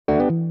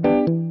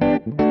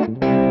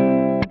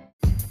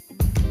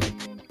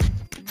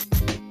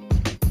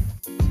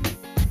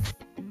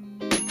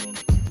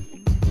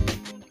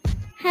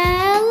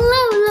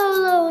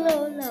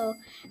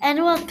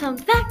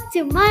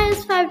to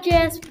Maya's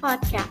 5GS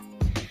podcast.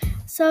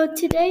 So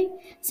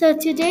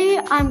today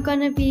I'm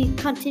gonna be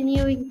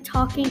continuing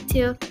talking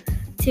to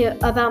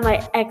about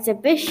my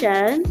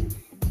exhibition,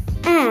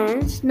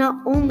 and not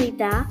only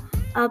that,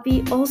 I'll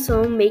be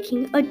also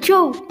making a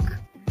joke.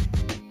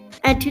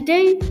 And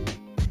today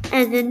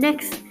and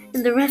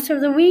the rest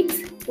of the weeks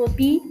will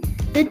be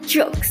the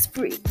joke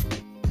spree.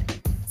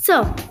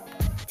 So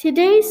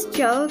today's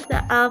joke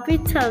that I'll be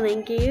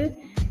telling you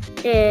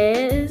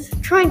is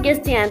try and guess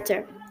the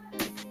answer.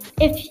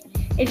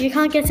 If you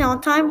can't guess it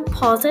on time,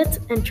 pause it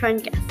and try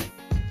and guess.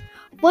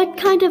 What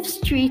kind of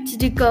street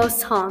do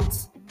ghosts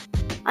haunt?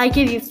 I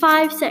give you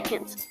 5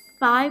 seconds.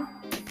 5,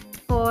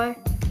 4,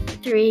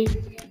 3,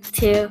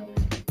 2,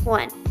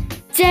 1.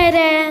 Dead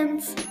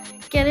ends.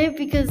 Get it?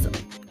 Because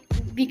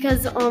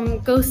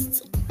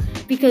ghosts.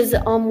 Because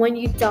when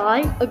you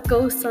die, a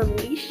ghost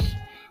unleash,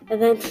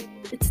 and then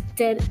it's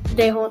dead.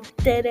 They haunt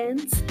dead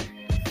ends.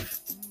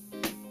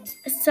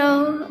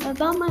 So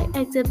about my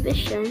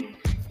exhibition,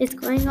 it's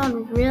going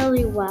on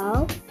really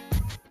well.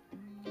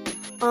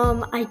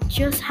 I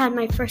just had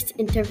my first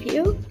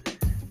interview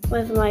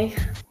with my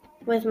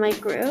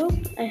group.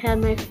 I had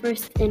my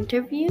first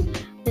interview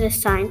with a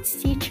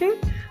science teacher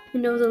who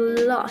knows a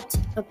lot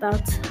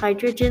about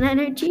hydrogen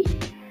energy.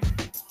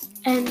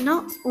 And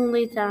not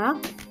only that,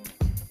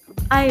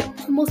 I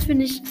almost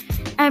finished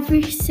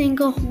every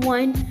single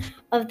one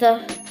of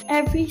the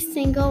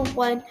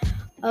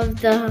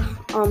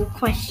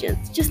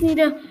questions. Just need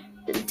to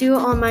do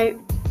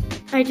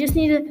I just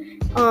need to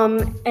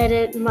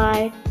edit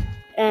my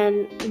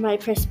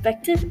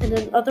perspective, and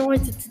then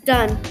otherwise it's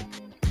done.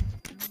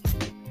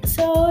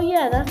 So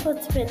yeah, that's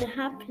what's been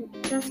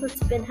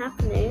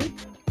happening.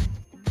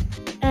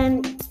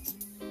 And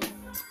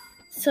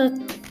so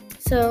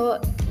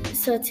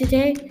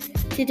today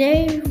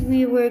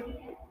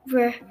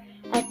we're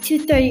at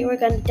 2:30 we're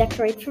gonna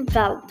decorate for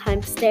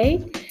Valentine's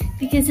Day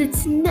because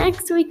it's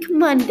next week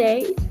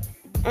Monday,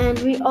 and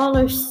we all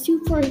are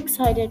super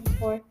excited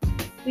for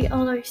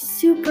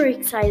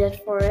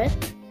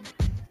it.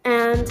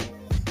 And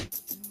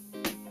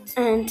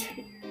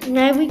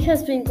my week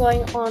has been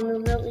going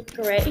on really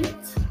great.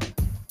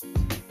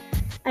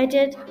 I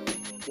did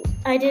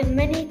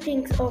many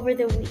things over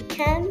the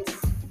weekend.